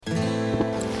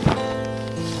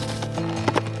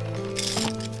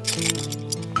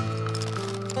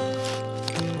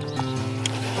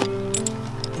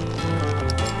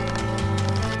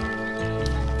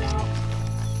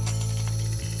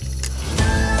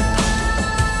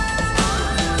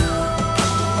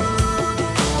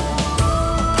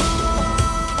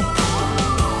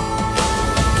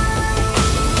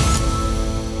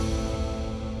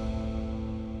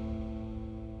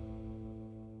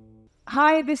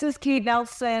Hi, this is Kate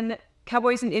Nelson,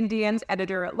 Cowboys and Indians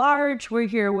editor-at-large. We're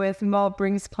here with Mo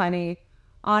Brings Plenty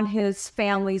on his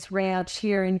family's ranch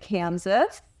here in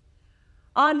Kansas.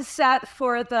 On set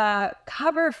for the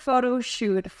cover photo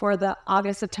shoot for the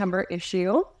August-September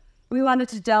issue, we wanted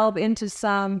to delve into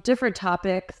some different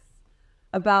topics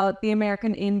about the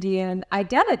American Indian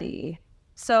identity.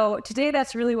 So today,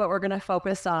 that's really what we're going to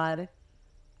focus on.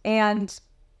 And,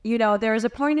 you know, there was a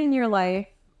point in your life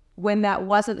when that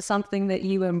wasn't something that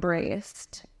you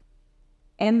embraced.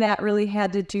 And that really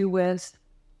had to do with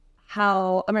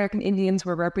how American Indians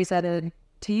were represented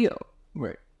to you.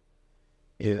 Right.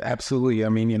 Yeah, absolutely. I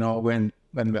mean, you know, when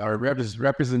our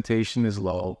representation is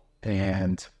low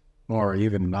and or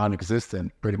even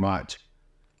non-existent, pretty much,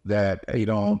 that, you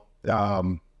know,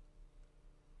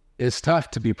 it's tough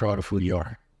to be proud of who you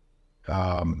are.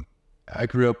 I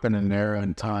grew up in an era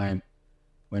and time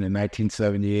when in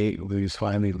 1978, it was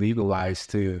finally legalized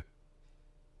to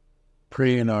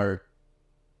pray in our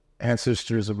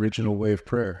ancestors' original way of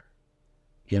prayer.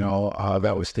 You know,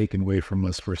 that was taken away from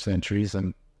us for centuries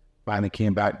and finally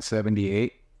came back in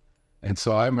 78. And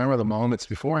so I remember the moments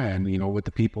beforehand, you know, what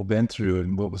the people been through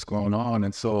and what was going on.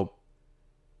 And so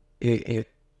it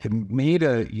made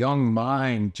a young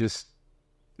mind just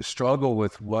struggle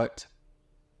with what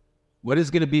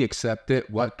is going to be accepted,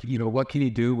 what can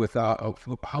you do without,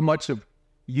 how much of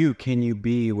you can you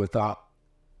be without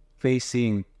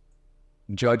facing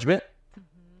judgment,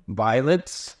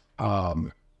 violence,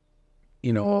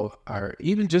 you know, or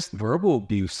even just verbal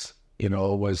abuse, you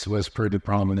know, was pretty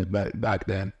prominent back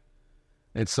then.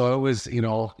 And so it was, you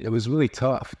know, it was really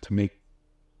tough to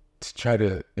try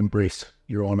to embrace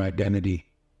your own identity.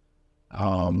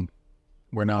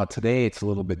 Where now today it's a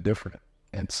little bit different.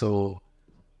 And so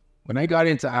when I got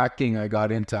into acting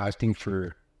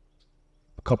for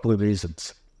a couple of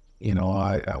reasons. You know,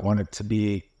 I wanted to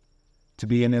be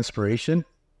an inspiration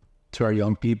to our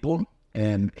young people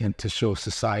and to show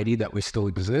society that we still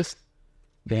exist,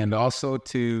 and also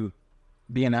to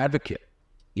be an advocate,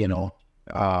 you know.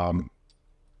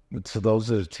 So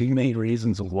those are the two main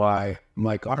reasons of why I'm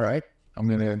like, all right, I'm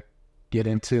going to get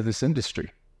into this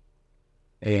industry.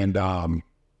 And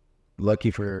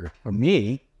lucky for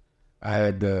me, I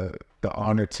had the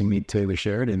honor to meet Taylor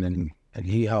Sheridan, and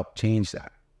he helped change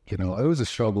that. You know, it was a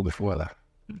struggle before that.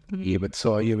 Mm-hmm. Yeah, but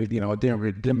so, you know, it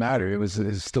didn't matter. It was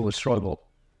still a struggle.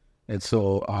 And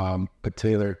so, but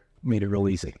Taylor made it real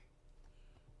easy.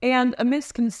 And a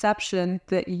misconception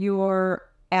that you're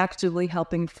actively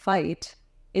helping fight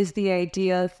is the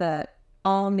idea that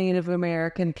all Native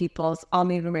American peoples, all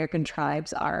Native American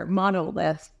tribes are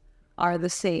monoliths, are the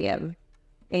same.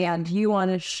 And you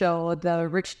want to show the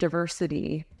rich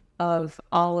diversity of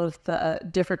all of the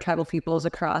different tribal peoples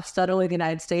across not only the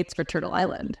United States, but Turtle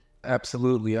Island.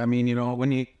 Absolutely. I mean, you know,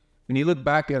 when you look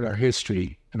back at our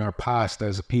history and our past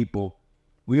as a people,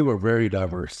 we were very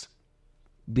diverse.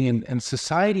 And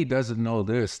society doesn't know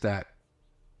this, that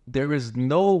there is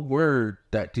no word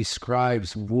that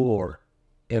describes war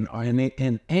in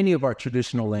any of our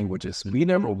traditional languages. We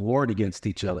never warred against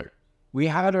each other. We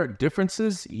had our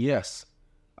differences, yes.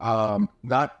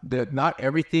 Not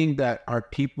everything that our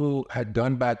people had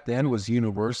done back then was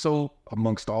universal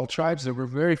amongst all tribes. There were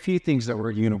very few things that were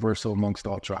universal amongst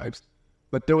all tribes,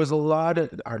 but there was a lot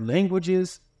of our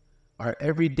languages, our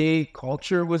everyday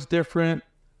culture was different,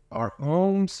 our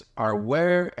homes, our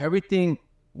wear, everything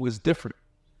was different,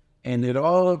 and it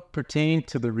all pertained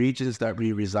to the regions that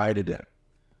we resided in.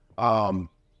 And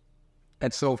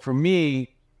so for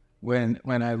me, when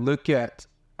I look at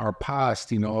our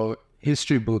past, you know,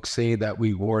 history books say that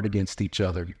we warred against each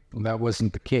other. And that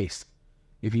wasn't the case.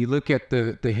 If you look at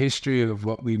the history of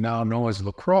what we now know as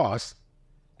lacrosse,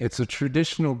 it's a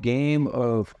traditional game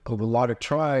of a lot of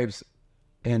tribes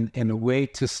and a way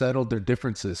to settle their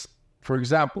differences. For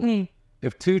example,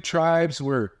 if two tribes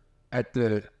were at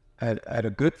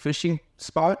a good fishing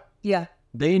spot, yeah,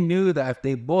 they knew that if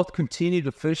they both continued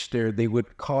to fish there, they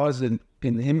would cause an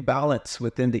imbalance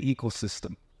within the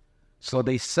ecosystem. So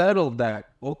they settled that,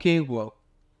 okay, well,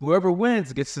 whoever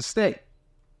wins gets to stay.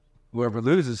 Whoever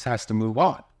loses has to move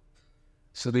on.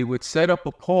 So they would set up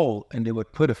a pole and they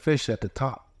would put a fish at the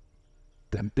top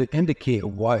to indicate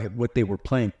what they were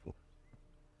playing for.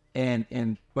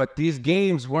 But these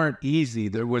games weren't easy.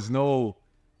 They weren't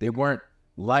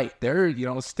light.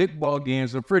 Stickball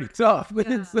games are pretty tough.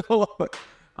 Yeah.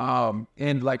 So,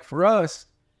 and like for us,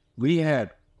 we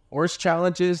had horse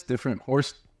challenges, different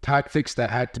horse tactics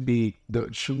that had to be,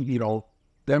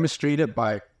 demonstrated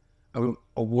by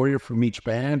a warrior from each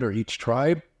band or each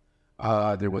tribe.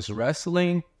 There was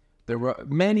wrestling. There were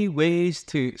many ways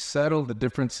to settle the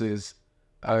differences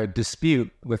a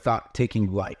dispute without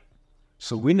taking light.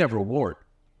 So we never warred.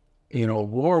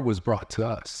 War was brought to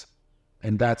us.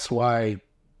 And that's why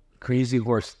Crazy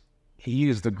Horse, he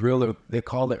used the guerrilla, they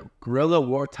call it guerrilla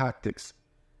war tactics.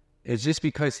 It's just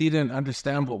because he didn't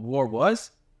understand what war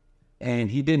was, and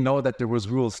he didn't know that there was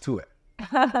rules to it.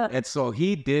 And so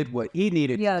he did what he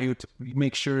needed to do to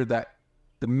make sure that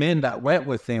the men that went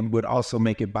with him would also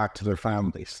make it back to their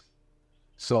families.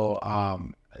 So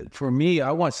for me,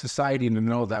 I want society to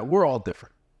know that we're all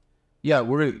different. Yeah,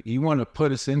 you want to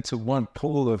put us into one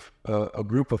pool of a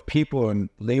group of people and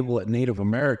label it Native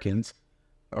Americans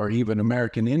or even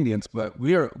American Indians, but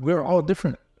we're all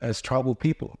different as tribal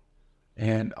people.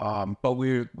 And but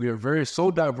we're very so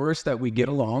diverse that we get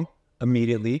along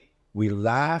immediately. We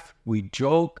laugh, we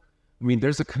joke. I mean,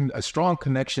 there's a strong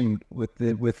connection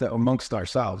with amongst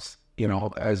ourselves,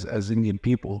 as Indian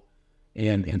people,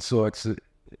 and so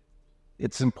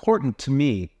it's important to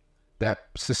me that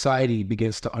society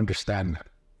begins to understand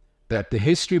that the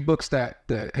history books that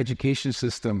the education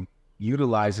system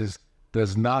utilizes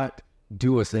does not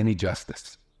do us any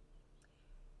justice.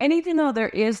 And even though there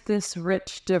is this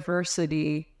rich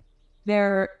diversity,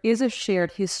 there is a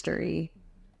shared history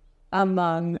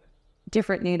among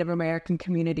different Native American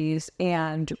communities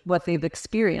and what they've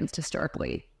experienced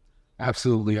historically.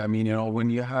 Absolutely. I mean,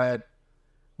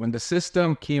 when the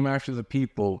system came after the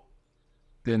people,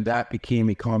 then that became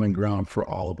a common ground for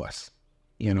all of us.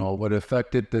 What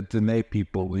affected the Dene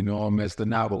people, we know them as the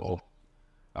Navajo,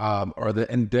 or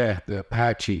the Inde, the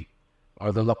Apache,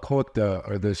 or the Lakota,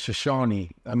 or the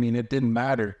Shoshone. I mean, it didn't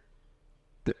matter.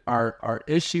 Our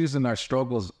issues and our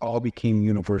struggles all became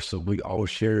universal. We all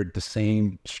shared the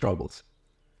same struggles.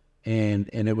 And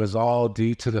it was all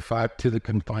due to the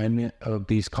confinement of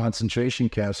these concentration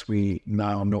camps we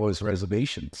now know as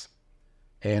reservations.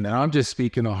 And I'm just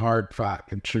speaking a hard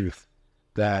fact and truth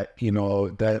that,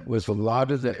 that was a lot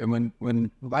of the,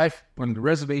 when the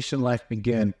reservation life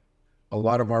began, a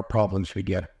lot of our problems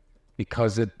began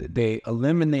because they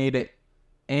eliminated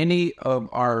any of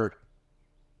our,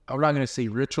 I'm not going to say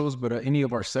rituals, but any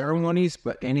of our ceremonies,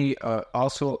 but any,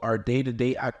 also our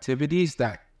day-to-day activities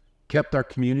that kept our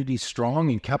community strong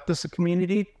and kept us a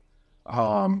community.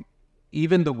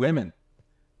 Even the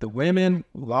women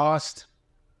lost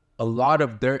a lot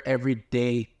of their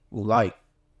everyday life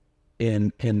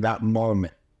in that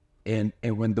moment. And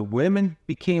when the women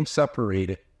became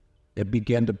separated, it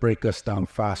began to break us down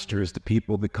faster as the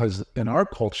people, because in our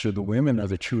culture, the women are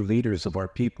the true leaders of our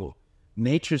people.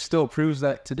 Nature still proves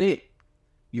that today.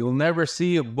 You'll never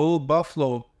see a bull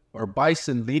buffalo or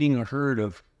bison leading a herd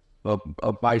of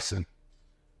bison.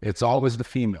 It's always the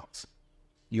females.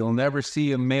 You'll never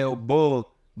see a male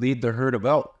bull lead the herd of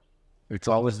elk. It's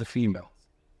always the females.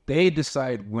 They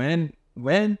decide when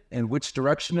and which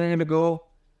direction they're going to go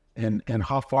and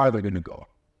how far they're going to go.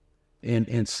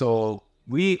 And so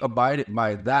we abided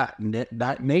by that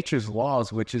nature's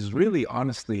laws, which is really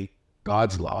honestly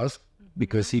God's laws,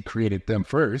 because he created them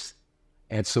first.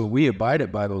 And so we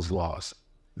abided by those laws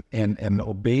and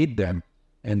obeyed them.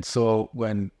 And so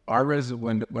when our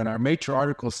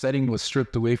matriarchal setting was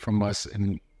stripped away from us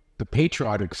and the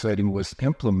patriotic setting was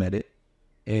implemented,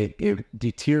 it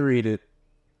deteriorated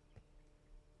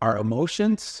our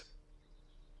emotions,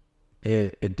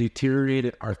 it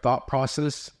deteriorated our thought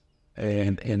process,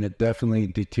 and it definitely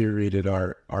deteriorated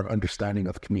our understanding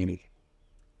of community.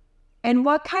 And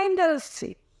what kind of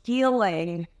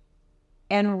healing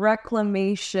and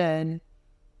reclamation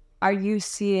are you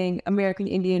seeing American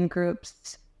Indian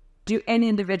groups and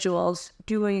individuals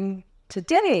doing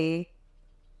today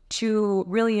to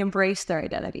really embrace their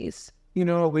identities?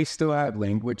 We still have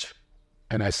language,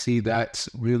 and I see that's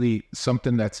really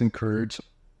something that's encouraged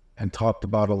and talked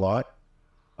about a lot.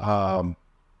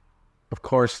 Of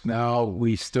course, now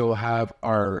we still have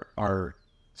our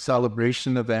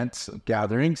celebration events,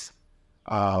 gatherings,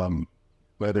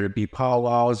 whether it be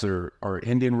powwows or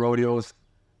Indian rodeos.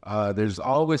 There's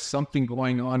always something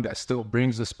going on that still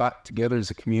brings us back together as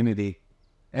a community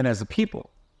and as a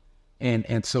people.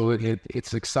 And so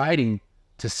it's exciting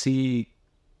to see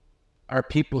our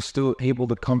people still able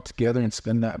to come together and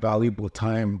spend that valuable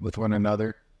time with one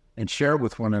another and share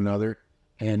with one another.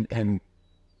 And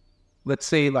let's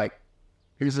say, like,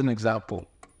 here's an example.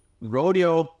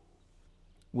 Rodeo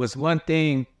was one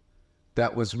thing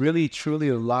that was really, truly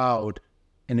allowed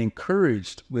and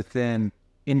encouraged within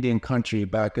Indian country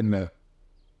back in the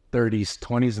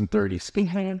 20s and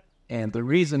 30s. And the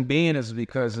reason being is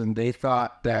because they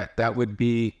thought that would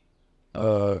be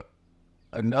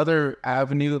another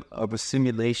avenue of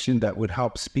assimilation that would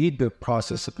help speed the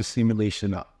process of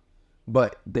assimilation up.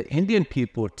 But the Indian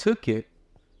people took it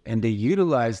and they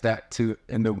utilize that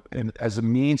as a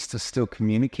means to still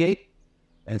communicate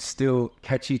and still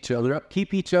catch each other up,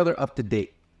 keep each other up to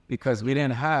date, because we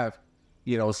didn't have,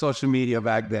 social media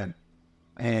back then,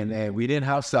 and we didn't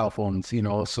have cell phones,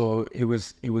 so it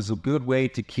was a good way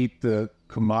to keep the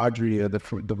camaraderie of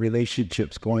the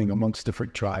relationships going amongst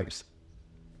different tribes.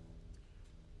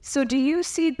 So do you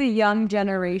see the young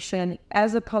generation,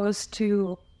 as opposed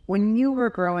to when you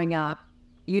were growing up,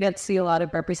 you didn't see a lot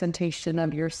of representation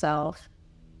of yourself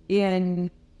in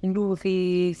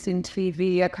movies, in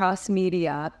TV, across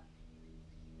media,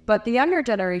 but the younger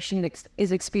generation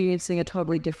is experiencing a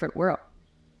totally different world?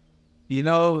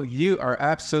 You are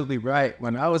absolutely right.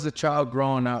 When I was a child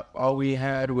growing up, all we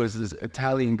had was this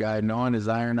Italian guy known as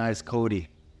Iron Eyes Cody,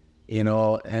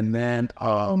 and then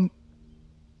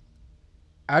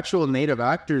actual native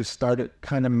actors started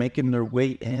kind of making their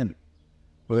way in,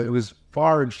 but it was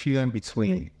far and few in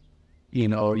between.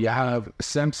 You have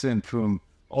Simpson from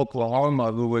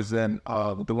Oklahoma, who was then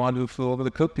the one who flew over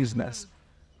the cuckoo's nest.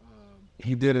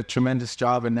 He did a tremendous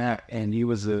job in that, and he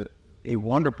was a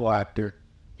wonderful actor.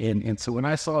 And so when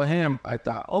I saw him, I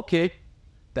thought, okay,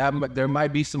 there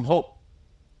might be some hope.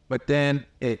 But then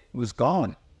it was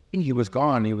gone. He was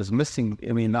gone. He was missing.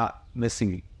 I mean, not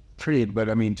missing, period,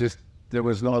 but I mean, just there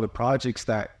was no other projects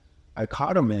that I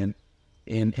caught him in.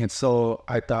 And so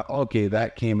I thought, okay,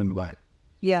 that came and went.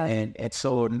 Yeah. And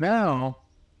so now,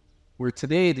 where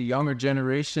today the younger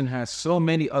generation has so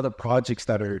many other projects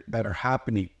that are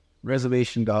happening.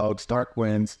 Reservation Dogs, Dark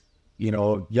Winds,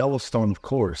 Yellowstone, of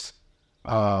course.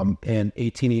 In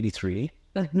 1883,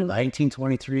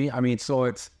 1923. I mean,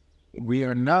 so we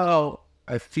are now,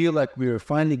 I feel like we are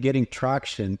finally getting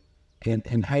traction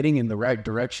and heading in the right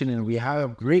direction. And we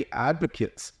have great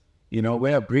advocates, we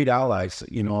have great allies,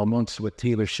 with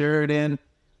Taylor Sheridan,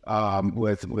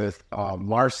 with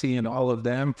Marcy and all of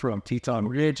them from Teton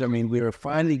Ridge. I mean, we are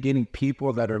finally getting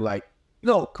people that are like,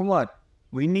 no, come on.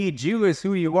 We need you as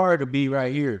who you are to be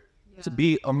right here, to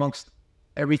be amongst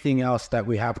everything else that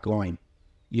we have going.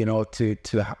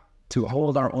 To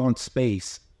hold our own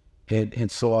space. And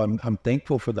so I'm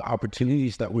thankful for the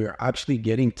opportunities that we are actually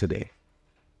getting today,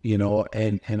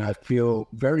 and I feel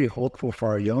very hopeful for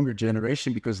our younger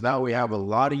generation, because now we have a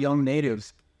lot of young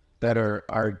natives that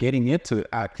are getting into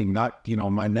acting. Not,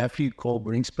 my nephew, Cole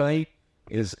Bringsby,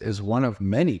 is one of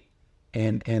many,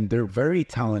 and they're very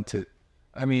talented.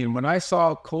 I mean, when I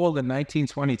saw Cole in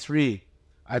 1923,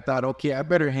 I thought, okay, I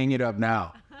better hang it up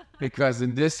now. Because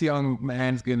this young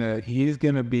man's he's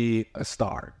gonna be a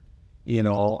star, and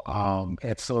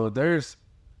so there's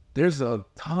a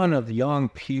ton of young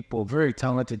people, very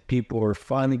talented people, who are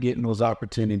finally getting those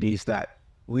opportunities that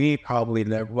we probably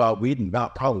never, we did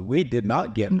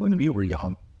not get when we were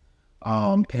young,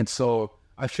 and so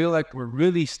I feel like we're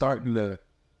really starting to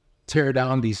tear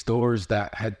down these doors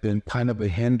that had been kind of a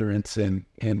hindrance in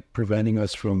preventing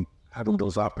us from having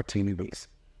those opportunities.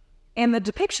 And the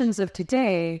depictions of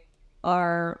today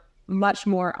are much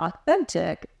more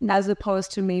authentic, as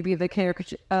opposed to maybe the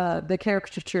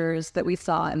caricatures that we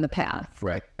saw in the past.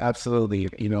 Right, absolutely.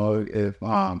 If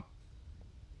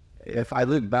I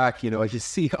look back, I just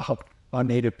see how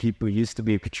Native people used to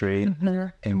be portrayed,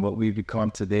 and what we've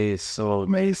become today is so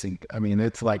amazing. I mean,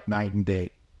 it's like night and day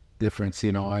difference.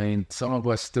 I mean, some of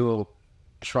us still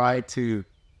try to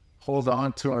hold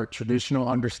on to our traditional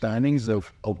understandings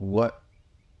of what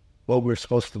we're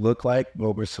supposed to look like,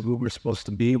 who we're supposed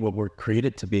to be, what we're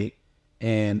created to be.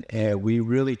 And we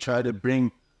really try to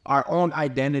bring our own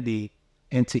identity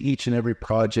into each and every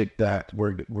project that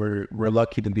we're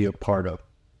lucky to be a part of.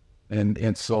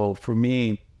 And so for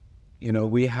me,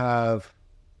 we have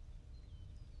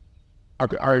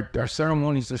our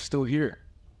ceremonies are still here.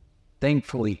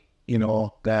 Thankfully,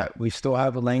 that we still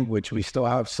have a language, we still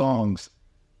have songs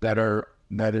that are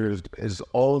as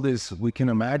old as we can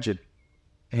imagine.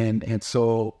 And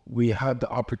so we have the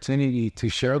opportunity to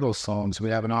share those songs. We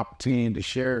have an opportunity to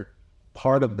share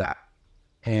part of that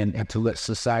and to let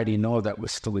society know that we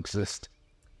still exist.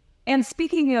 And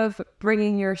speaking of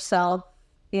bringing yourself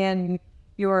in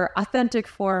your authentic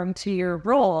form to your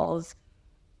roles,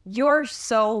 you're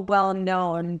so well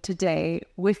known today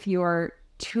with your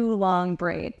 2 long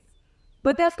braids.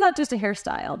 But that's not just a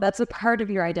hairstyle. That's a part of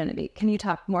your identity. Can you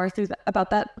talk more about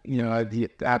that?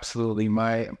 Absolutely.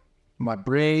 My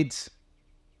braids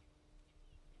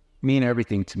mean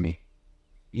everything to me,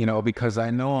 because I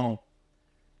know,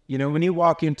 when you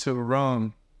walk into a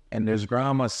room and there's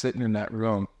grandma sitting in that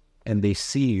room and they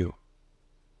see you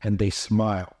and they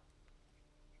smile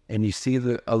and you see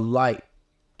a light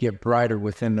get brighter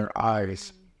within their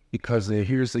eyes because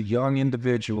here's a young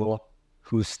individual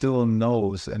who still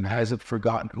knows and hasn't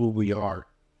forgotten who we are.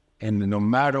 And no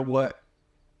matter what,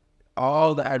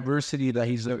 all the adversity that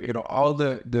he's, all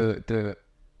the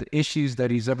issues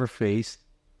that he's ever faced,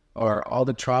 or all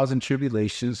the trials and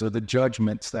tribulations, or the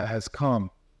judgments that has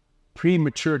come,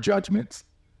 premature judgments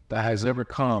that has ever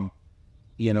come,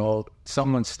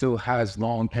 someone still has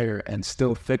long hair and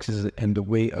still fixes it in the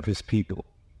way of his people.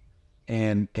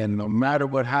 And no matter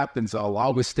what happens, I'll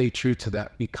always stay true to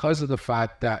that, because of the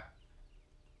fact that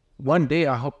one day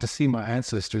I hope to see my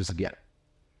ancestors again.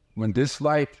 When this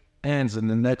life ends and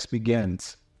the next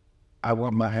begins, I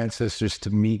want my ancestors to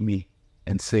meet me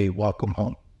and say, welcome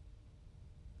home.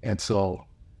 And so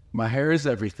my hair is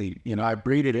everything. I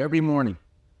braid it every morning.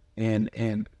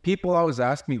 And people always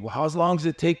ask me, well, how long does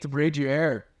it take to braid your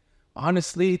hair?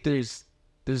 Honestly,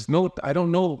 I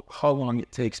don't know how long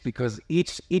it takes, because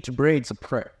each braid's a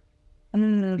prayer.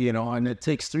 And it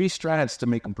takes 3 strands to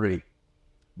make a braid.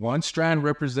 One strand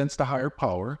represents the higher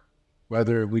power,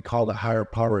 whether we call the higher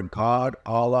power God,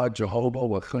 Allah, Jehovah,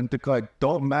 Wakuntika, it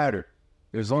don't matter.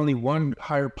 There's only one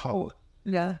higher power.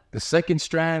 Yeah. The second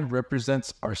strand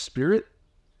represents our spirit.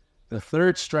 The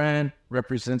third strand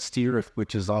represents the earth,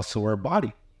 which is also our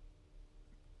body.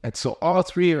 And so all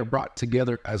 3 are brought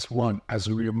together as one, as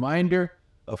a reminder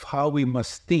of how we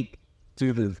must think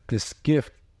through this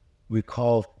gift we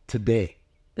call today.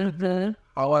 Mm-hmm.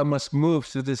 How I must move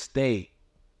to this day.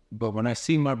 But when I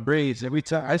see my braids, every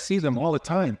time, I see them all the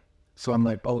time. So I'm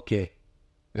like, okay,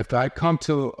 if I come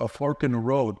to a fork in the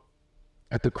road,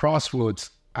 at the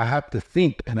crossroads, I have to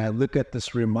think, and I look at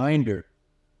this reminder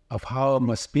of how it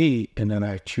must be, and then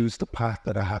I choose the path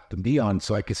that I have to be on,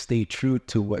 so I can stay true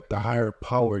to what the higher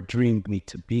power dreamed me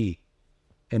to be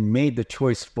and made the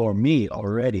choice for me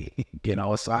already,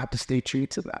 so I have to stay true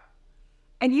to that.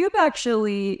 And you've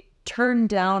actually turned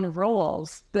down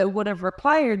roles that would have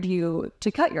required you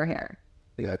to cut your hair.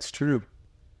 That's true.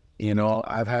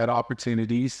 I've had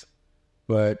opportunities,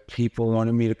 but people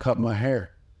wanted me to cut my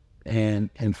hair. And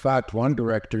in fact, one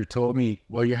director told me,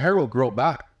 well, your hair will grow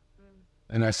back.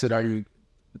 And I said,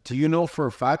 do you know for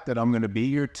a fact that I'm going to be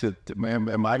here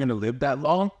am I going to live that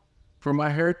long for my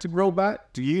hair to grow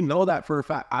back? Do you know that for a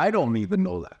fact? I don't even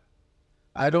know that.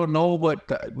 I don't know what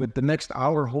the next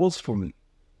hour holds for me,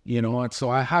 and so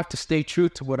I have to stay true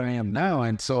to what I am now.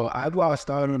 And so I've lost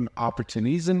out on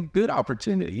opportunities, and good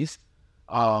opportunities.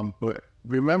 But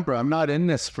remember, I'm not in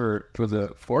this for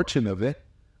the fortune of it.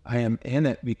 I am in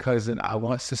it because I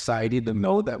want society to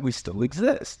know that we still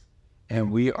exist. And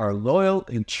we are loyal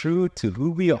and true to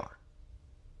who we are.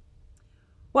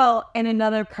 Well, and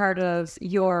another part of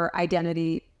your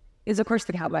identity is, of course,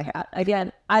 the cowboy hat.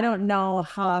 Again, I don't know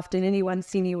how often anyone's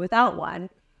seen you without one.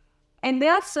 And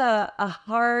that's a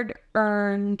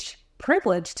hard-earned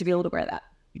privilege to be able to wear that.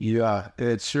 Yeah,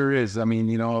 it sure is. I mean,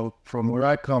 from where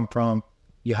I come from,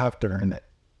 you have to earn it.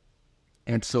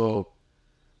 And so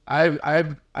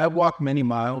I've walked many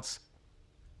miles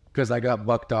because I got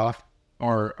bucked off.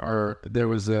 Or there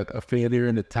was a failure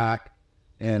in the attack,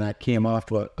 and I came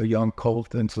off a young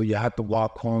colt, and so you had to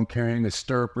walk home carrying a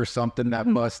stirrup or something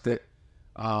that busted,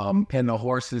 and the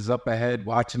horse is up ahead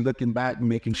looking back and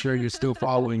making sure you're still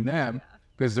following them,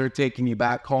 because they're taking you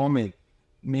back home, and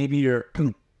maybe you're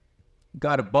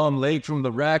got a bum leg from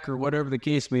the wreck or whatever the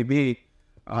case may be,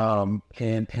 and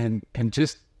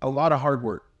just a lot of hard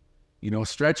work,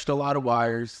 stretched a lot of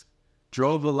wires,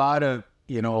 drove a lot of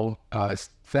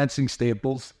fencing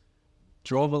staples,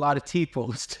 drove a lot of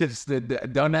T-posts,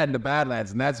 done that in the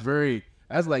Badlands. And that's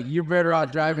like, you're better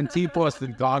off driving T-posts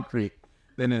than concrete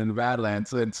than in the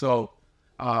Badlands. And so,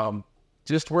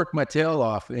 just worked my tail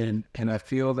off, and I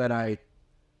feel that I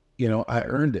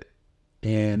earned it.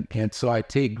 And so I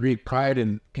take great pride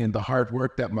in the hard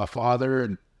work that my father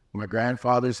and my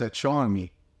grandfathers had shown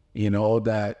me,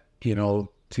 that,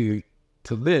 to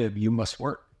live, you must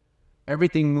work.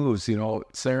 Everything moves,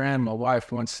 Sarah Ann, my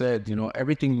wife, once said,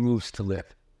 everything moves to live.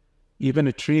 Even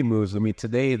a tree moves. I mean,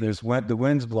 today the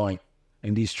wind's blowing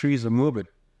and these trees are moving.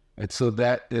 And so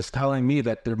that is telling me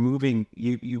that they're moving.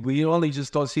 We only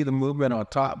just don't see the movement on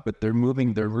top, but they're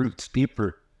moving their roots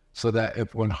deeper, so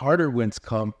that when harder winds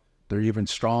come, they're even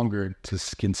stronger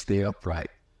can stay upright.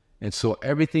 And so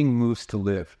everything moves to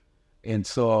live. And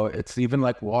so it's even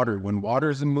like water. When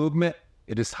water is in movement,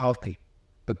 it is healthy.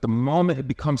 But the moment it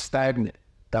becomes stagnant,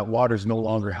 that water is no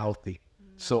longer healthy.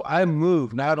 So I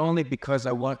move not only because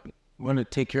I want to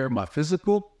take care of my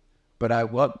physical, but I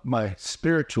want my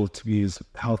spiritual to be as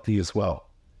healthy as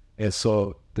well. And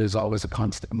so there's always a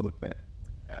constant movement.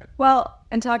 Well,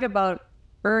 and talk about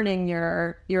earning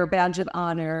your badge of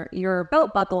honor. Your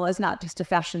belt buckle is not just a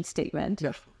fashion statement.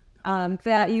 Yes.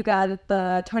 That you got at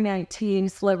the 2019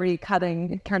 celebrity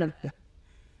cutting tournament.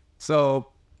 So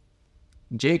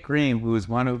Jake Green, who was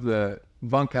one of the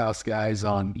bunkhouse guys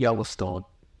on Yellowstone,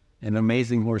 an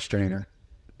amazing horse trainer.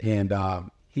 And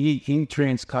he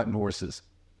trains cutting horses.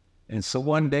 And so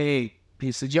one day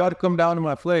he said, you ought to come down to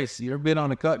my place. You ever been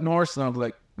on a cutting horse? And I was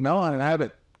like, no, I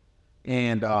haven't.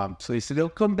 And so he said, he'll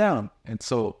come down. And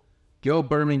so Gil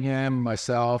Birmingham,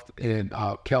 myself, and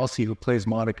Kelsey, who plays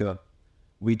Monica,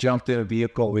 we jumped in a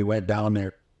vehicle. We went down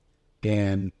there.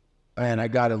 And I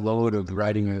got a load of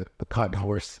riding a cutting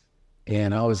horse.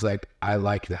 And I was like, I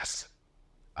like this.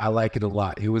 I like it a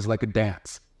lot. It was like a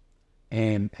dance.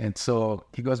 And so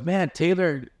he goes, man,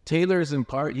 Taylor's in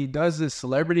part, he does this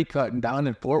celebrity cutting down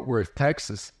in Fort Worth,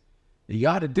 Texas. You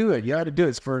got to do it.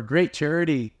 It's for a great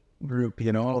charity group,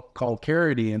 called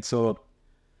Charity. And so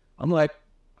I'm like,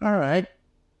 all right.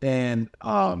 And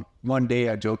one day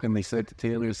I jokingly said to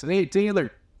Taylor, I said, hey,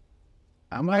 Taylor,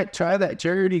 I might try that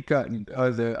charity cutting,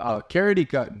 the charity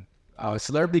cutting,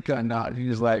 celebrity cutting out. And he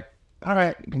was like, all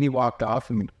right. And he walked off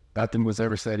and nothing was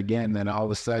ever said again. And then all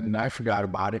of a sudden I forgot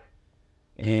about it.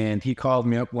 And he called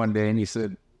me up one day and he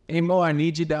said, hey, Mo, I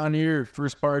need you down here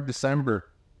first part of December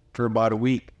for about a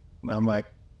week. And I'm like,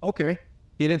 okay.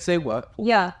 He didn't say what.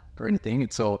 Yeah. Or anything.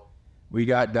 And so we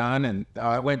got done and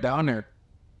I went down there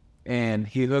and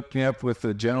he hooked me up with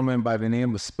a gentleman by the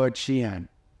name of Spud Sheehan.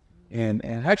 And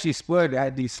actually Spud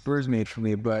had these spurs made for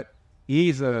me, but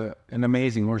he's an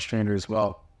amazing horse trainer as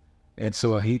well. And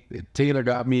so Taylor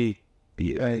got me,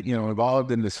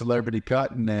 involved in the celebrity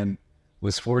cut and then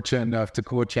was fortunate enough to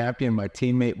co-champion. My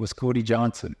teammate was Cody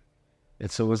Johnson. And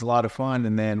so it was a lot of fun.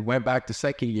 And then went back to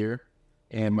second year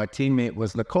and my teammate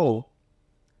was Nicole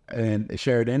and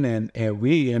Sheridan. And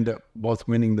we ended up both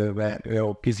winning the event,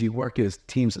 because you work as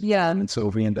teams. Yeah. And so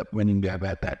we ended up winning the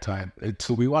event at that time. And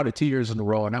so we won it 2 years in a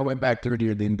row. And I went back third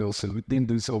year, didn't do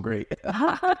so great.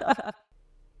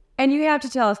 And you have to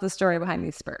tell us the story behind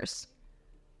these spurs.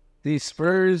 These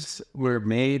spurs were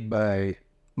made by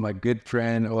my good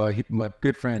friend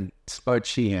Spud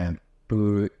Sheehan,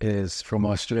 who is from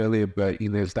Australia, but he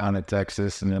lives down in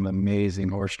Texas and an amazing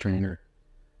horse trainer.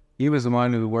 He was the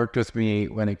one who worked with me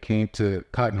when it came to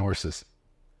cutting horses.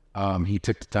 He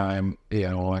took the time,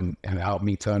 and helped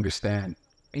me to understand.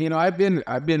 I've been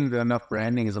to enough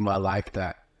brandings in my life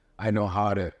that I know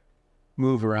how to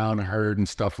move around a herd and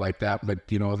stuff like that. But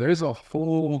there's a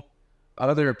whole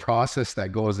other process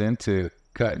that goes into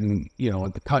cutting,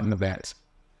 the cutting events.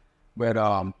 But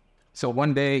so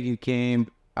one day he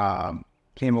came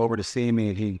over to see me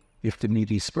and he gifted me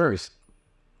these spurs.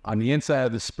 On the inside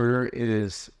of the spur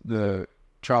is the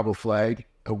tribal flag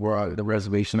of the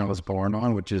reservation I was born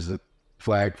on, which is a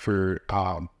flag for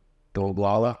the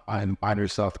Oglala in Pine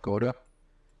Ridge, South Dakota.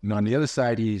 And on the other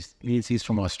side, he's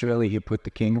from Australia. He put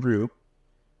the kangaroo,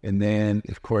 and then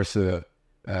of course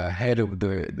head of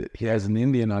he has an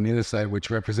Indian on the other side, which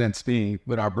represents me.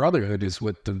 But our brotherhood is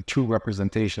what the true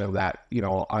representation of that,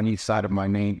 on each side of my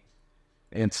name.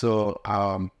 And so,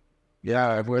 I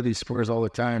wear these spurs all the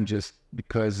time just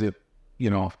because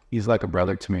he's like a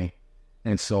brother to me.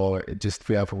 And so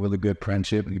we have a really good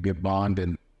friendship and a good bond,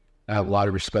 and I have a lot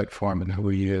of respect for him and who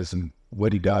he is and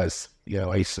what he does.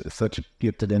 He's such a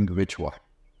gifted individual.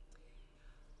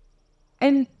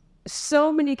 And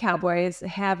so many cowboys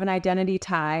have an identity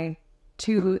tie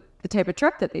to the type of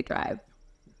truck that they drive.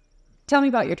 Tell me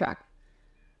about your truck.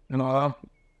 A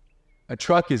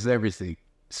truck is everything,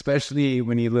 especially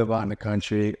when you live out in the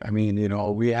country. I mean,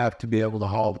 we have to be able to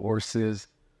haul horses,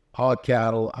 haul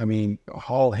cattle,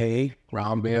 haul hay,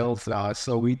 ground bales.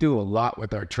 So we do a lot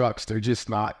with our trucks. They're just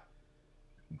not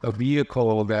a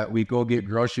vehicle that we go get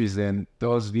groceries in.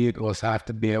 Those vehicles have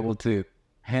to be able to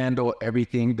handle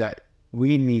everything that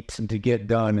we need to get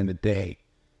done in a day.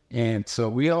 And so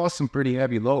we haul some pretty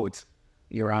heavy loads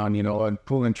around, and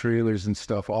pulling trailers and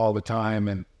stuff all the time.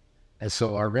 And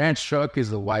so our ranch truck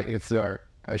is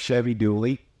a Chevy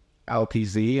Dually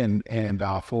LTZ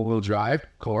and four-wheel drive,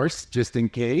 of course, just in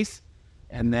case.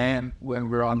 And then when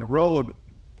we're on the road,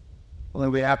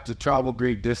 when we have to travel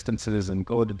great distances and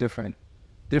go to different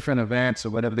events or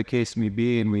whatever the case may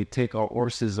be, and we take our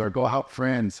horses or go out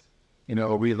friends, we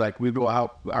go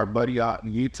out, our buddy out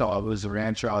in Utah who's a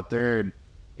rancher out there,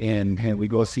 and we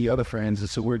go see other friends. And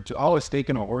so we're always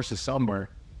taking our horses somewhere.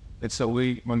 And so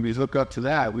when we look up to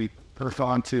that, we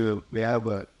have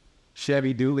a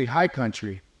Chevy Dually High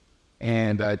Country,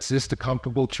 and it's just a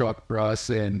comfortable truck for us.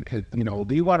 And,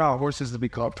 we want our horses to be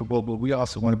comfortable, but we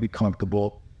also want to be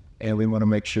comfortable, and we want to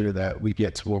make sure that we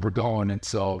get to where we're going. And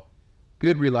so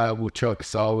good, reliable truck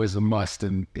is always a must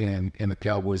in a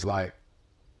cowboy's life.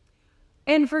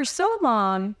 And for so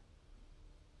long,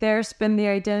 there's been the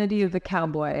identity of the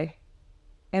cowboy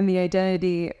and the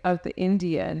identity of the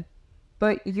Indian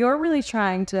but you're really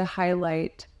trying to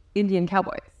highlight Indian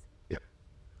cowboys. Yeah,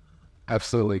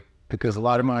 absolutely. Because a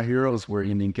lot of my heroes were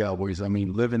Indian cowboys. I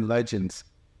mean, living legends.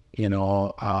 You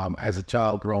know, as a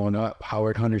child growing up,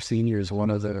 Howard Hunter Sr. is one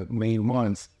of the main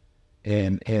ones.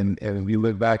 And we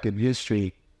look back at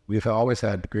history, we've always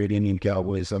had great Indian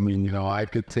cowboys. I mean, you know, I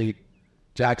could take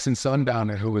Jackson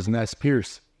Sundowner, who was Ness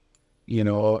Pierce. You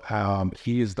know,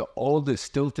 he is the oldest,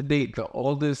 still to date, the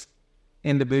oldest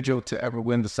individual to ever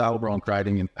win the saddle bronc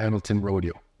riding in Pendleton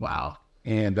Rodeo. Wow.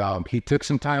 And he took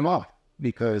some time off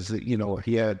because, you know,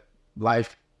 he had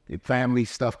life, family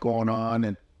stuff going on,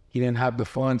 and he didn't have the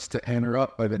funds to enter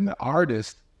up. But then the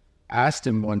artist asked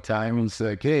him one time and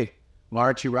said, "Hey, why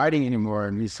aren't you writing anymore?"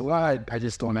 And he said, "Well, I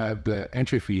just don't have the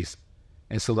entry fees."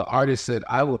 And so the artist said,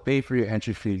 "I will pay for your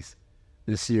entry fees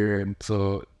this year." And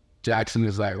so Jackson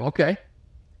was like, "Okay."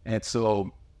 And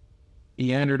so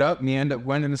he ended up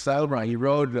winning the saddle bronc. He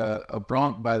rode a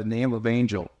bronc by the name of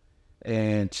Angel.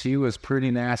 And she was pretty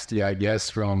nasty, I guess,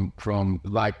 from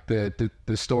like the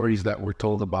stories that were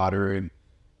told about her.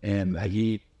 And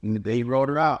they rode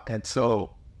her out. And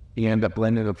so he ended up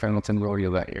winning the Pendleton Rodeo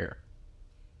that year.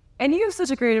 And you have such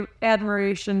a great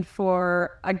admiration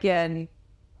for, again,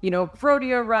 you know,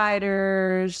 rodeo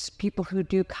riders, people who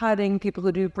do cutting, people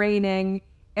who do braining.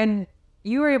 And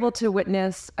you were able to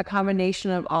witness a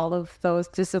combination of all of those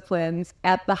disciplines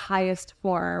at the highest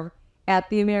form at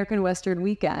the American Western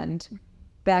Weekend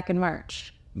back in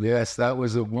March. Yes, that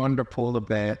was a wonderful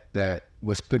event that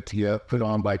was put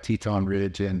on by Teton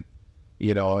Ridge, and,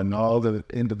 you know, and all the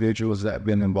individuals that have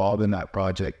been involved in that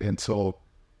project. And so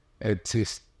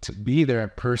to be there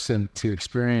in person, to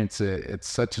experience it, it's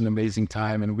such an amazing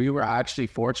time. And we were actually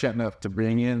fortunate enough to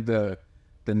bring in the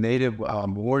Native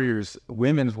warriors,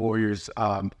 women's warriors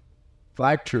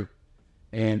flag troop.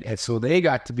 And so they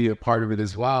got to be a part of it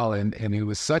as well. And it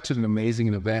was such an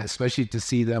amazing event, especially to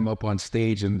see them up on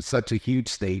stage, and such a huge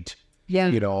stage,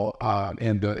 you know,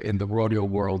 in the rodeo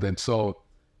world. And so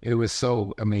it was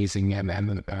so amazing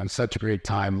and such a great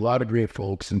time. A lot of great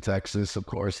folks in Texas, of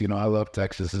course. You know, I love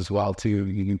Texas as well,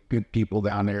 too. Good people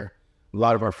down there. A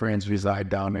lot of our friends reside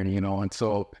down there, you know, and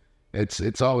so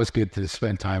it's always good to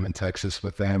spend time in Texas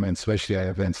with them, and especially at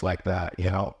events like that, you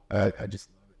know. I just...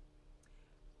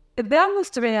 That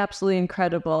must have been absolutely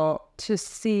incredible to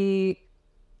see,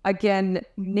 again,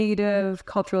 Native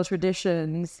cultural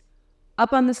traditions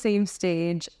up on the same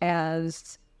stage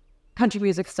as country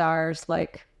music stars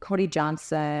like Cody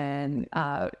Johnson,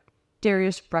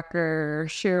 Darius Brucker,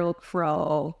 Sheryl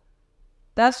Crow.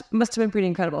 That must have been pretty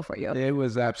incredible for you. It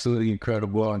was absolutely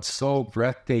incredible and so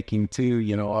breathtaking too,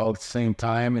 you know, all at the same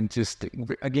time. And just,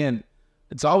 again,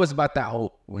 it's always about that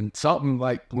hope. When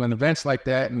events like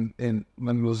that and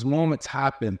when those moments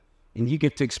happen and you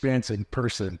get to experience it in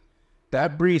person,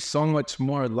 that breathes so much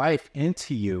more life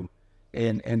into you.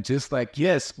 And just like,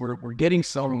 yes, we're getting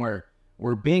somewhere.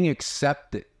 We're being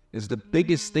accepted is the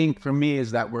biggest thing for me,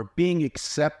 is that we're being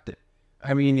accepted.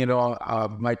 I mean, you know,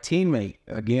 my teammate,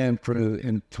 again,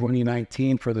 in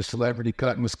 2019 for the celebrity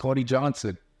cut was Cody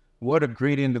Johnson. What a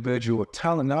great individual,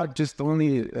 talent, not just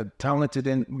only a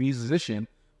talented musician,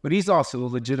 but he's also a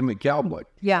legitimate cowboy.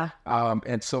 Yeah.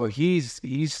 And so he's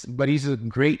a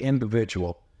great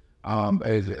individual.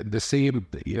 The same,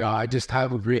 you know, I just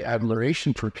have a great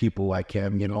admiration for people like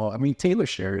him, you know. I mean, Taylor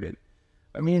Sheridan.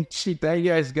 I mean, that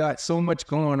guy's got so much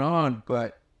going on,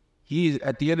 but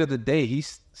at the end of the day,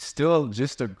 he's still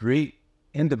just a great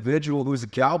individual who's a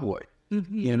cowboy.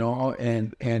 Mm-hmm. You know,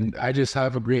 and I just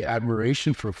have a great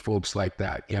admiration for folks like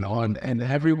that, you know, and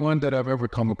everyone that I've ever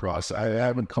come across. I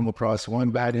haven't come across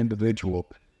one bad individual,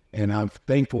 and I'm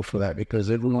thankful for that,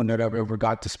 because everyone that I've ever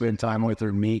got to spend time with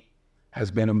or meet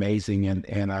has been amazing,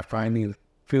 and I finally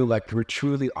feel like we're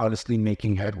truly, honestly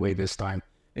making headway this time.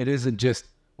 It isn't just,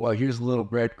 well, here's a little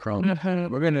breadcrumb.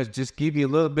 Mm-hmm. We're going to just give you a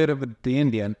little bit of the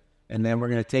Indian, and then we're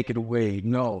going to take it away.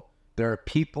 No. There are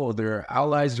people, there are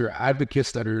allies, there are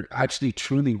advocates that are actually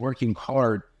truly working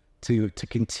hard to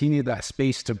continue that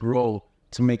space to grow,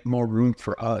 to make more room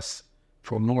for us,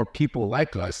 for more people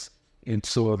like us. And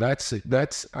so that's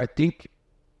I think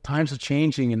times are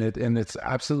changing, and it's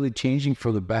absolutely changing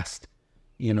for the best,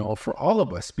 you know, for all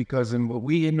of us, because in what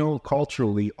we know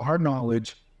culturally, our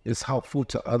knowledge is helpful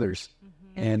to others.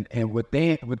 Mm-hmm. And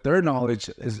with their knowledge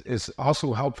is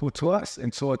also helpful to us.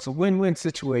 And so it's a win-win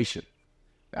situation.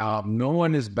 No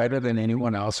one is better than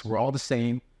anyone else. We're all the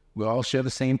same. We all share the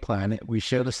same planet. We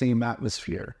share the same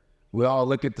atmosphere. We all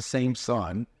look at the same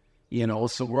sun, you know,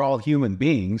 so we're all human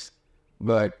beings.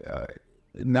 But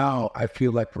now I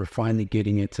feel like we're finally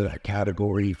getting into that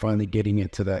category, finally getting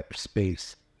into that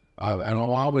space And I'm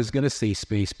always going to say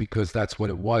space because that's what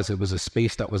it was. It was a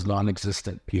space that was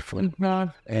non-existent before.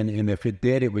 And if it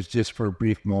did, it was just for a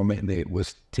brief moment and it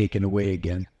was taken away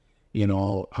again,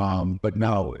 but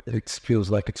now it feels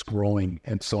like it's growing.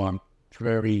 And so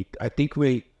I think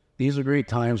these are great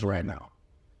times right now,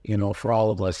 for all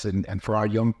of us and for our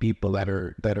young people that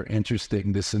are interested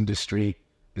in this industry,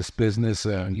 this business,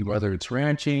 whether it's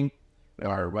ranching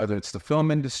or whether it's the film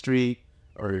industry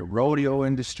or your rodeo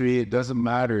industry, it doesn't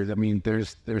matter. I mean,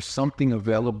 there's something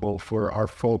available for our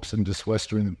folks in this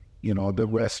Western, the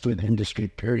Western industry,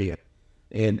 period.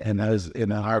 And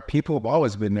our people have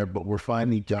always been there, but we're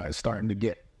finally starting to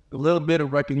get a little bit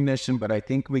of recognition, but I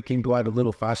think we can go at a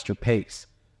little faster pace.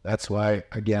 That's why,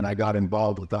 again, I got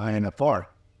involved with the INFR.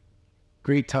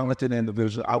 Great, talented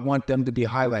individuals. I want them to be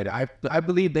highlighted. I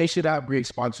believe they should have great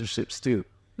sponsorships too.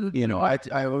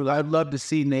 I'd love to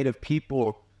see Native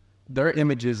people, their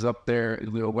images up there,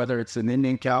 whether it's an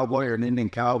Indian cowboy or an Indian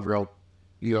cowgirl,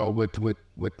 with the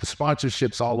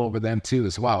sponsorships all over them too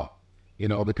as well,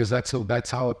 because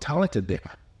that's how talented they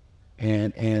are.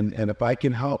 And if I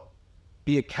can help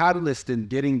be a catalyst in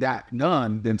getting that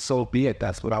done, then so be it.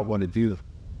 That's what I want to do,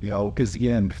 because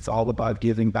again, it's all about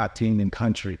giving back to Indian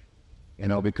country,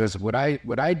 because what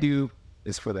I do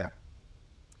is for them.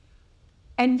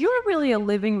 And you're really a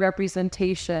living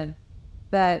representation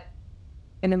that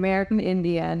an American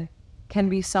Indian can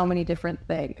be so many different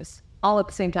things all at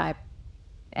the same time.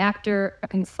 Actor, a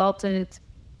consultant,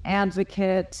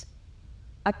 advocate,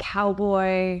 a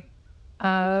cowboy,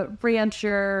 a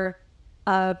rancher,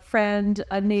 a friend,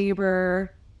 a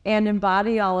neighbor, and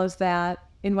embody all of that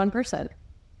in one person.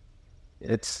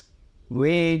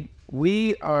 We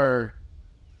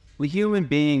human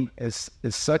being is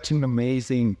such an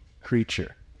amazing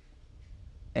creature.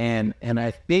 And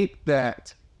I think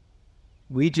that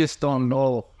we just don't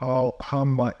know how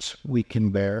much we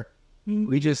can bear.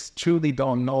 We just truly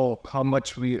don't know how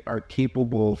much we are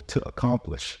capable to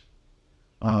accomplish.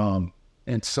 And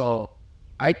so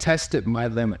I tested my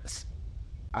limits.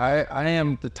 I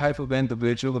am the type of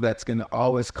individual that's going to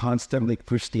always constantly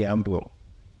push the envelope,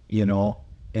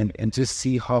 and just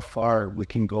see how far we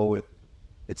can go with.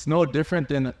 It's no different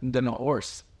than a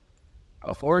horse.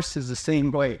 A horse is the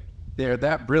same way. They're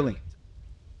that brilliant.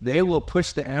 They will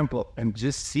push the envelope and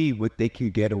just see what they can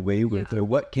get away with or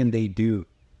what can they do,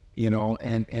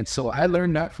 and so I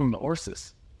learned that from the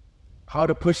horses, how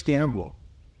to push the envelope.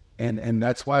 And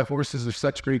that's why horses are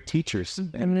such great teachers.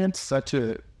 And it's such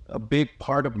a big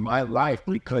part of my life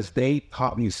because they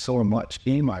taught me so much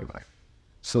in my life.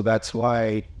 So that's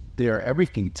why they're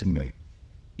everything to me.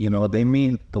 They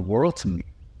mean the world to me.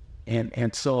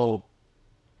 And so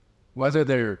whether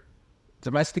they're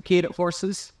domesticated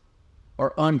horses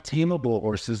or untamable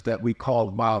horses that we call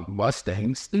wild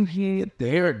Mustangs,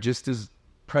 they are just as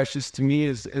precious to me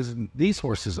as these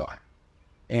horses are.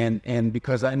 And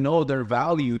because I know their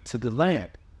value to the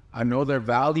land, I know their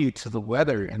value to the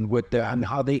weather and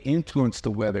how they influence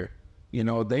the weather.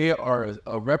 They are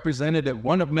a representative,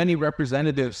 one of many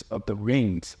representatives of the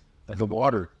rains, of the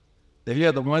water. They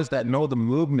are the ones that know the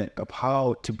movement of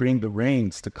how to bring the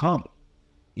rains to come.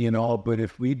 But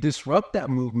if we disrupt that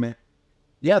movement,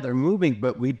 they're moving,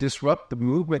 but we disrupt the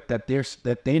movement that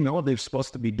they know they're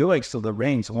supposed to be doing, so the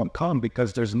rains won't come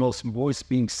because there's no voice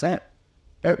being sent.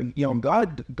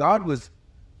 God was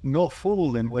no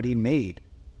fool in what he made.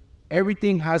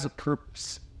 Everything has a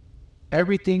purpose.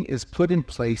 Everything is put in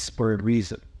place for a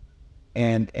reason.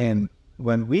 And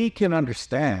when we can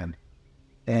understand,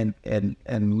 and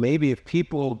maybe if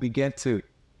people begin to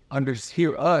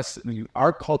hear us,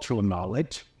 our cultural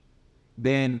knowledge,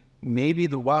 then maybe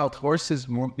the wild horses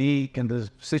won't be in the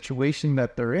situation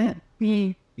that they're in.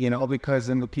 Because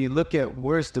if you look at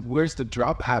where's the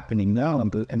drop happening now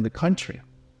in the country,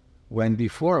 when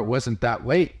before it wasn't that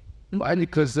way. Why?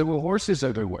 Because there were horses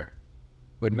everywhere.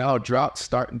 But now droughts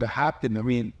starting to happen. I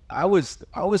mean, I was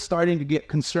starting to get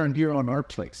concerned here on our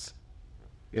place.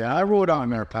 Yeah, I rode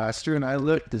on our pasture and I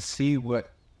looked to see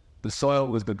what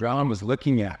the ground was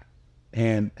looking at.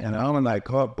 And I'm like,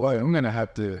 oh boy, I'm going to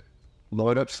have to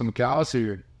load up some cows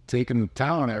here, take them to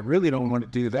town. I really don't want to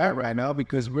do that right now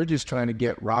because we're just trying to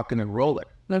get rocking and rolling.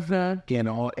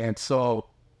 And so,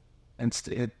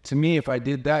 to me, if I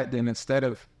did that, then instead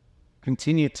of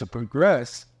continue to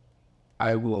progress,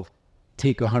 I will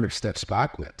take 100 steps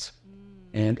backwards.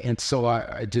 And so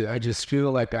I just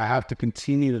feel like I have to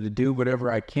continue to do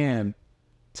whatever I can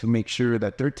to make sure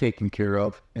that they're taken care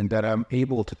of and that I'm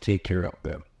able to take care of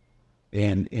them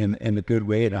and in a good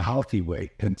way, in a healthy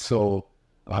way. And so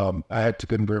I had to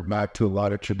convert back to a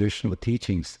lot of traditional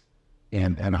teachings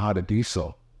and how to do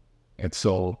so. And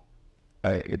so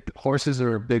Horses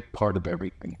are a big part of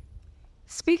everything.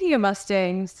 Speaking of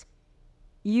Mustangs,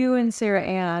 you and Sarah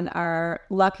Ann are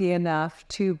lucky enough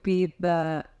to be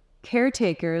the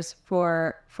caretakers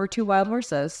for two wild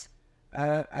horses.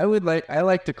 I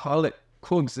like to call it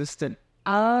coexistent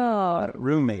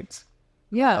roommates.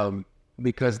 Yeah.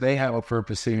 Because they have a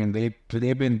purpose here, and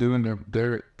they've been doing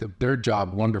their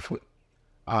job wonderfully.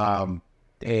 And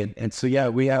so yeah,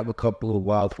 we have a couple of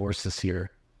wild horses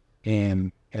here,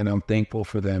 and I'm thankful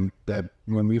for them. That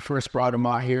when we first brought them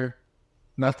out here,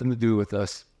 nothing to do with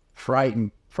us,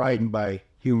 frightened by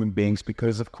human beings,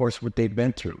 because of course what they've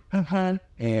been through.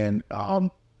 And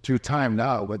through time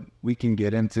now, when we can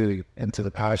get into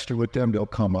the pasture with them, they'll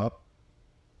come up,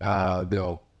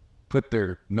 they'll put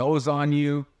their nose on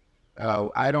you.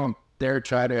 I don't dare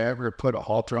try to ever put a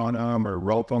halter on them or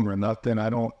rope them or nothing.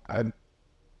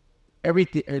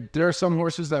 There are some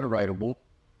horses that are rideable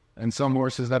and some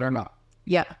horses that are not.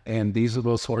 Yeah. And these are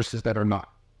those horses that are not.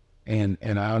 And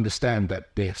I understand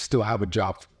that they still have a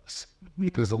job for us,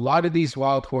 because a lot of these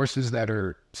wild horses that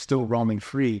are still roaming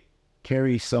free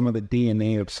carry some of the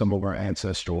DNA of some of our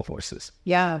ancestral horses.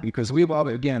 Yeah. Because I've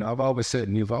always said,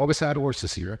 and you've always had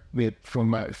horses here.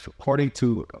 According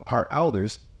to our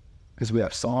elders, because we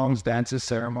have songs, dances,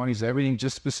 ceremonies, everything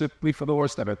just specifically for the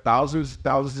horse that are thousands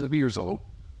of years old.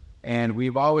 And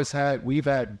we've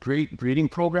had great breeding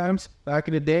programs back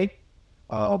in the day.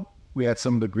 We had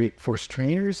some of the great horse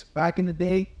trainers back in the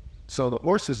day. So the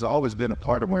horse has always been a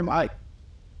part of my life.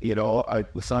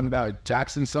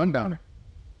 Jackson Sundowner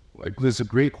was a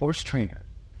great horse trainer.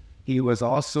 He was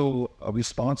also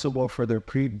responsible for their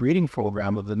pre-breeding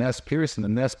program of the Nez Perce, and the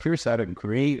Nez Perce had a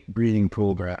great breeding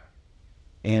program.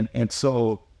 And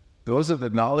so those are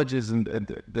the knowledges and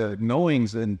the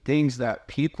knowings and things that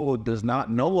people does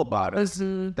not know about us,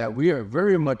 that we are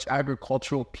very much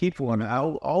agricultural people, and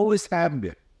always have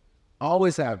been.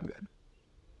 Always have been.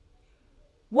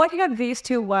 What have these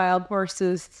two wild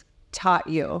horses taught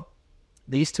you?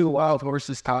 These two wild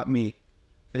horses taught me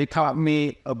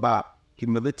about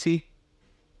humility.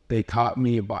 They taught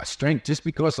me about strength. Just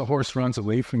because a horse runs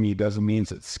away from you doesn't mean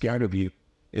it's scared of you.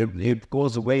 It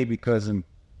goes away because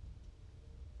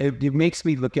it makes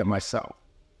me look at myself.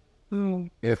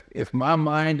 If my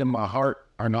mind and my heart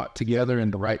are not together in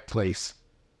the right place,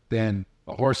 then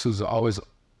a horse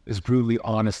is brutally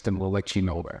honest and will let you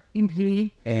know where.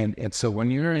 And so when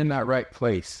you're in that right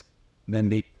place,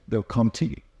 then they'll come to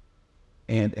you.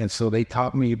 And so they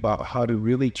taught me about how to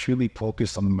really truly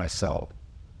focus on myself,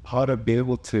 how to be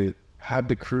able to have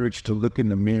the courage to look in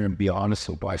the mirror and be honest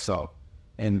with myself.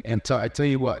 And so I tell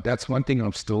you what, that's one thing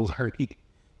I'm still learning.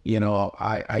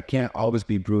 I can't always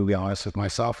be brutally honest with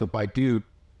myself. If I do,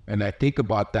 and I think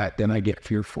about that, then I get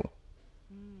fearful,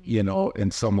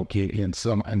 in some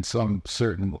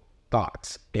certain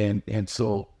thoughts. And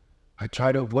so I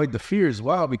try to avoid the fear as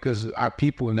well, because our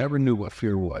people never knew what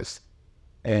fear was.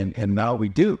 And now we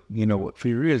do, what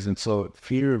fear is. And so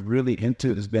fear really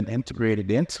has been integrated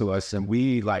into us, and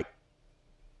we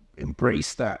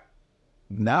embrace that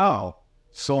now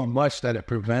so much that it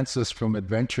prevents us from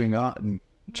adventuring out and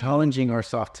challenging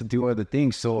ourselves to do other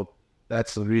things. So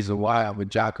that's the reason why I'm a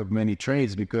jack of many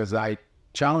trades, because I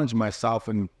challenge myself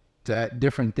into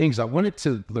different things. I wanted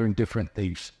to learn different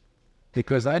things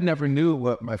because I never knew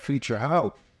what my future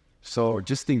held. So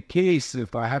just in case,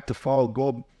 if I have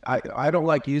to I don't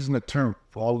like using the term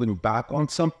falling back on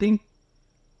something,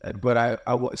 but I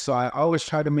always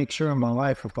try to make sure in my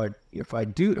life, if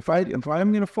I'm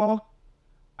going to fall,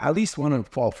 I at least want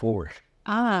to fall forward.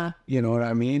 You know what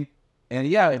I mean? And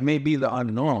yeah, it may be the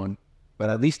unknown, but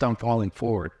at least I'm falling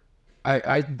forward.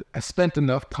 I spent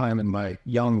enough time in my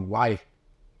young life,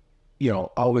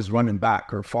 always running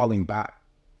back or falling back.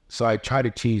 So I try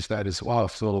to change that as well.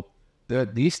 So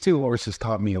these two horses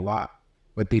taught me a lot,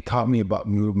 but they taught me about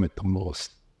movement the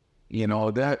most.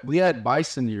 That we had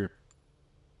bison here,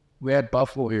 we had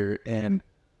buffalo here, and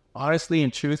honestly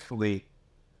and truthfully,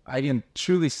 I can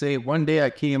truly say one day I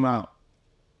came out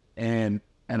and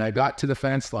I got to the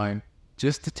fence line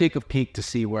just to take a peek to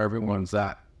see where everyone's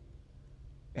at.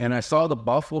 And I saw the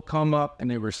buffalo come up, and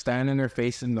they were standing there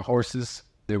facing the horses.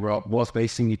 They were both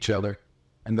facing each other,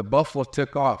 and the buffalo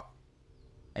took off.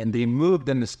 And they moved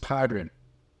in this pattern.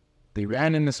 They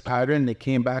ran in this pattern, they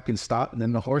came back and stopped, and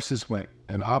then the horses went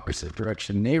in the opposite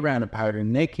direction. They ran a pattern,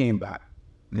 and they came back.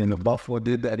 And then the buffalo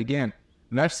did that again.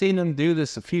 And I've seen them do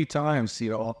this a few times,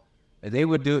 They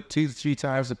would do it 2-3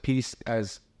 times a piece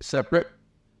as separate.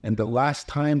 And the last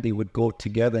time they would go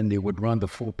together and they would run the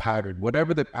full pattern,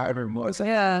 whatever the pattern was.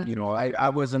 Yeah. I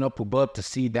wasn't up above to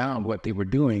see down what they were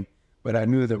doing, but I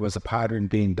knew there was a pattern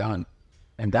being done.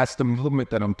 And that's the movement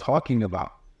that I'm talking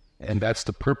about. And that's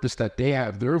the purpose that they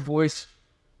have. Their voice,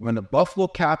 when a buffalo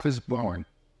calf is born,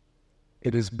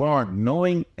 it is born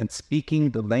knowing and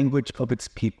speaking the language of its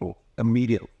people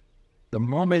immediately. The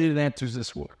moment it enters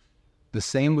this world, the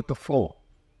same with the foal,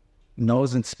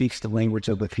 knows and speaks the language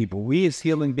of the people. We as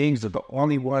healing beings are the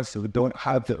only ones who don't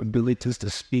have the abilities to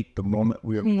speak the moment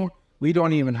we are born. We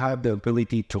don't even have the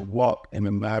ability to walk in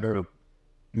a matter of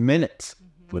minutes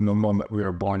from the moment we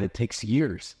are born. It takes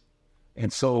years.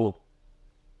 And so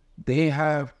they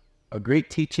have a great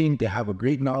teaching, they have a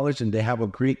great knowledge, and they have a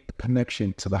great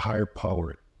connection to the higher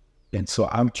power. And so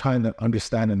I'm trying to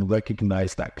understand and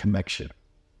recognize that connection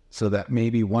so that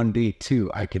maybe one day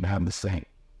too, I can have the same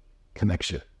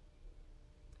connection.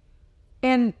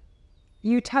 And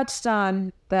you touched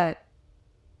on that,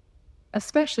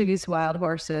 especially these wild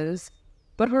horses,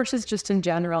 but horses just in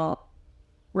general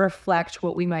reflect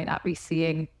what we might not be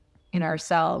seeing in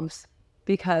ourselves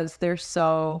because they're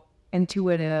so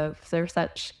intuitive. They're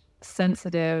such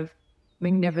sensitive,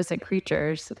 magnificent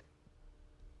creatures.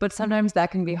 But sometimes that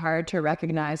can be hard to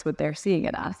recognize what they're seeing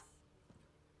in us.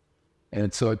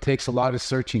 And so it takes a lot of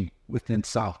searching within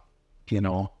self, you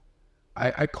know.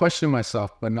 I question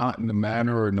myself, but not in the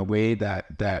manner or in the way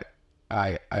that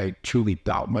I truly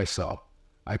doubt myself.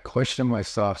 I question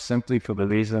myself simply for the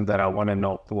reason that I want to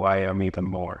know who I am even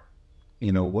more.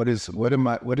 You know, what is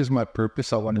my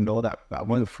purpose? I want to know that. I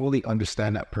want to fully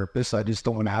understand that purpose. I just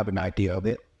don't want to have an idea of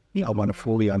it. I want to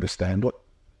fully understand it.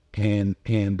 And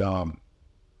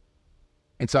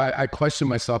so I question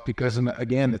myself because,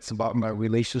 again, it's about my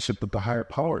relationship with the higher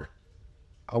power.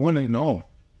 I want to know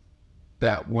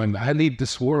that when I leave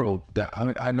this world, that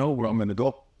I know where I'm going to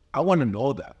go. I want to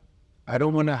know that. I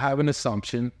don't want to have an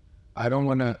assumption. I don't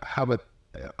want to have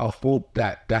a hope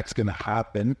that that's going to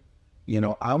happen. You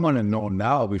know, I want to know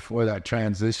now before that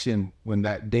transition, when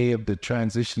that day of the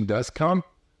transition does come,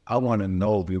 I want to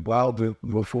know well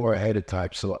before ahead of time.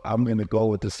 So I'm going to go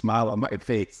with a smile on my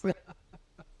face.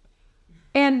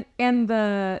 And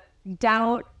the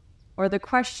doubt or the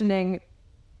questioning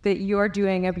that you're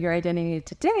doing of your identity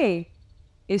today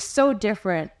is so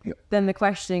different than the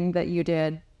questioning that you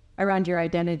did around your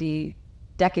identity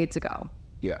decades ago.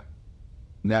 Yeah.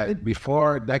 Now,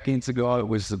 before decades ago, it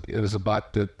was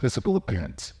about the physical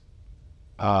appearance.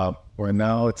 Where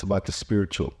now it's about the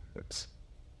spiritual appearance.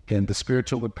 And the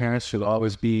spiritual appearance should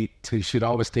always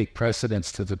take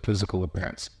precedence to the physical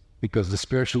appearance, because the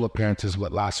spiritual appearance is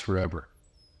what lasts forever.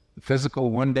 The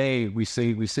physical, one day we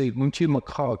say, "Munchi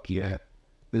makak," yeah.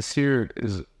 This here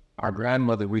is our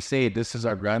grandmother. We say this is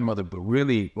our grandmother, but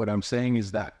really what I'm saying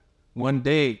is that one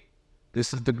day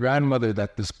this is the grandmother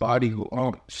that this body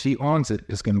she owns it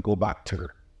is going to go back to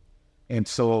her. And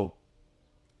so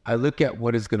I look at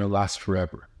what is going to last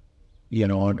forever, you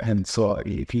know. And so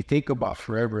if you think about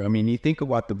forever, I mean, you think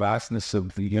about the vastness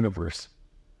of the universe.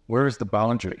 Where is the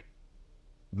boundary?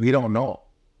 We don't know.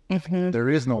 There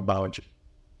is no boundary.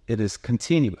 It is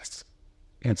continuous.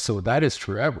 And so that is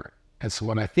forever. And so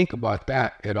when I think about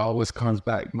that, it always comes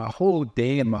back. My whole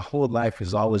day and my whole life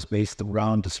is always based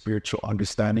around the spiritual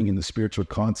understanding and the spiritual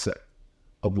concept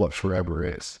of what forever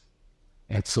is.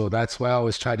 And so that's why I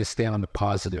always try to stay on the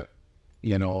positive,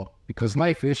 you know, because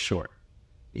life is short.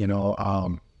 You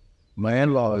know, my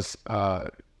in-laws,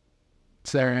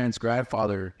 Sarah Ann's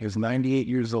grandfather, he was 98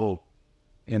 years old.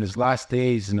 In his last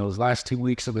days, in those last 2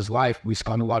 weeks of his life, we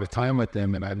spent a lot of time with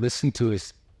him, and I listened to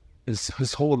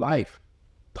his whole life.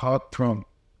 Talked from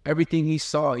everything he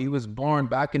saw. He was born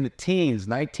back in the teens,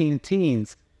 19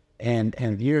 teens, and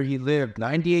here he lived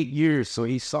 98 years. So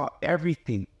he saw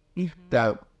everything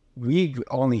that we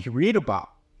only read about.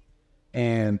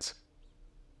 And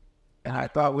I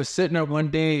thought, we're sitting there one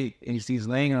day, and he's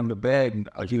laying on the bed,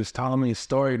 and he was telling me a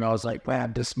story, and I was like,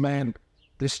 man,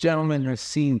 this gentleman has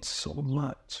seen so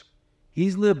much.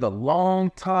 He's lived a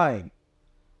long time.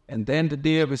 And then the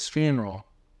day of his funeral,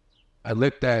 I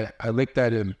looked at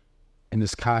him in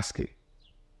his casket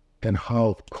and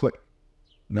how quick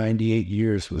 98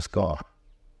 years was gone.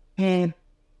 And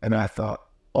I thought,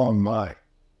 oh my,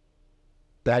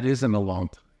 that isn't a long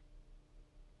time.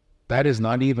 That is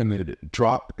not even a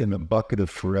drop in the bucket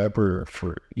of forever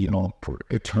for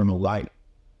eternal life.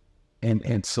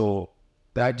 And so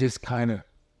that just kind of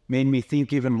made me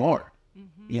think even more,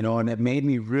 you know, and it made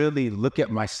me really look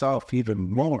at myself even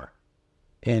more.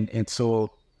 And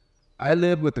so I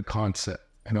live with the concept,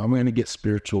 and I'm going to get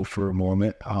spiritual for a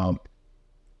moment.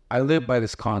 I live by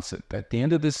this concept. At the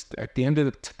end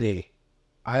of today,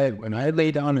 when I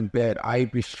lay down in bed, I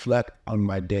reflect on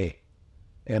my day,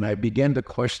 and I begin to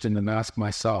question and ask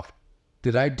myself,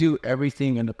 did I do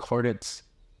everything in accordance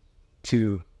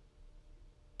to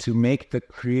make the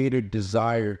Creator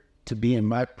desire to be in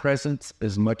my presence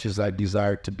as much as I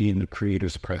desire to be in the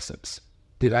Creator's presence.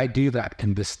 Did I do that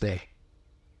in this day?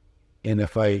 And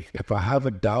if I have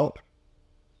a doubt,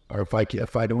 or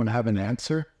if I don't have an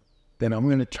answer, then I'm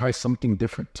going to try something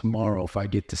different tomorrow if I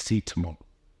get to see tomorrow.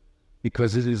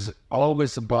 Because it is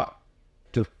always about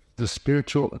the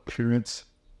spiritual appearance,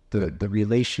 the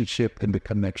relationship, and the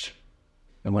connection.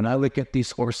 And when I look at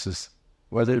these horses,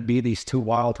 whether it be these two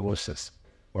wild horses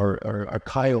or a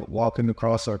coyote walking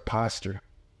across our pasture,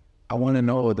 I want to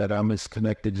know that I'm as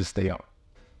connected as they are.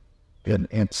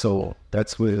 And so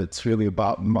that's what it's really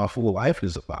about. My whole life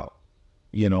is about.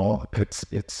 You know,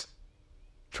 it's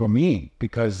for me,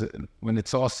 because when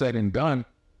it's all said and done,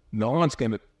 no one's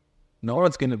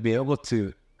gonna be able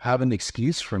to have an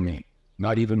excuse for me,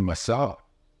 not even myself.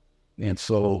 And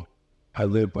so I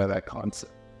live by that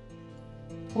concept.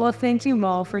 Well, thank you,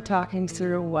 Mo, for talking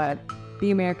through what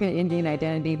the American Indian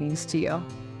identity means to you.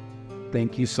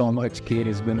 Thank you so much, Kate.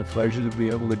 It's been a pleasure to be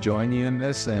able to join you in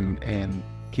this and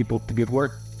keep up the good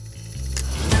work.